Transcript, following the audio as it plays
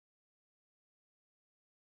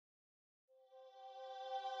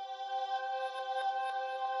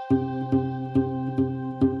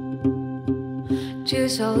Two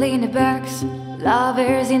souls in the box,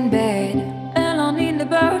 lovers in bed, alone in the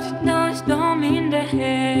boat, no storm in the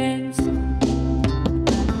heads.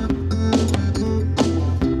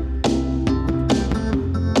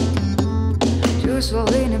 Two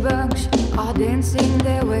souls in the box are dancing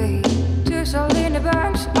their way. Two souls in the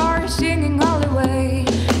box are singing all the way.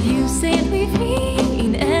 You said with me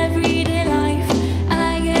in everyday life,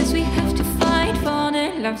 I guess we have to fight for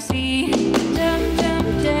the love sea. Dum dum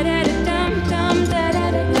da da da dum dum da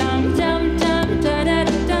da da dum dum dum da da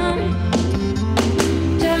da dum.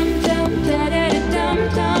 Dum dum da da da dum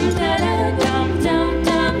dum da da da dum dum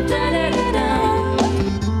dum da da da dum.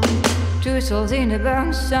 Two souls in the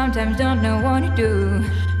box sometimes don't know what to do.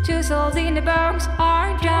 Two souls in the box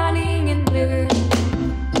are drowning in blue.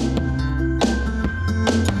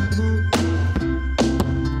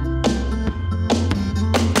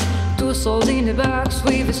 Two souls in the box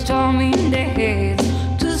with a storm in their heads.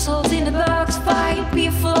 Two souls in the box fight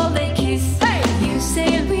before they kiss. Hey! You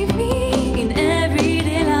sail with me in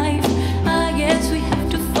everyday life, I guess we have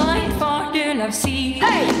to fight for the love sea.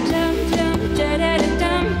 Hey! Dum dum da da da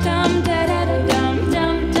dum dum da da da dum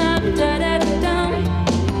dum dum da da da dum.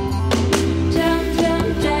 Dum dum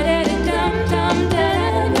da da da dum dum da da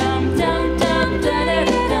da dum dum dum da da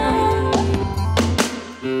da dum.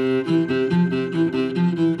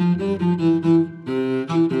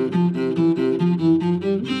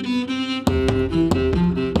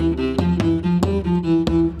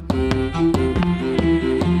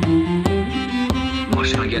 Moi je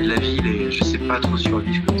suis un gars de la ville et je sais pas trop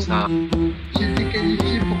survivre comme ça. J'ai été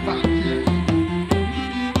qualifié pour partir.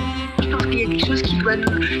 Je pense qu'il y a quelque chose qui doit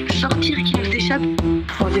nous sortir, qui nous échappe.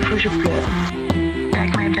 Bon, des fois je pleure.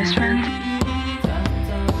 Like my best friend.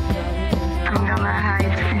 I'm gonna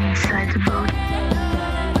hide inside the boat.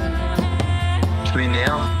 Je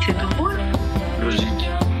m'énerve. C'est drôle. Logique.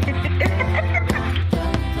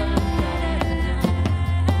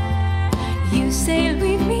 You sail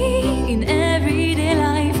with me in everyday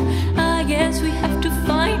life, I guess we have to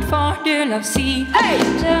fight for the love sea. Hey!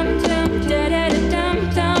 Dum dum da da da da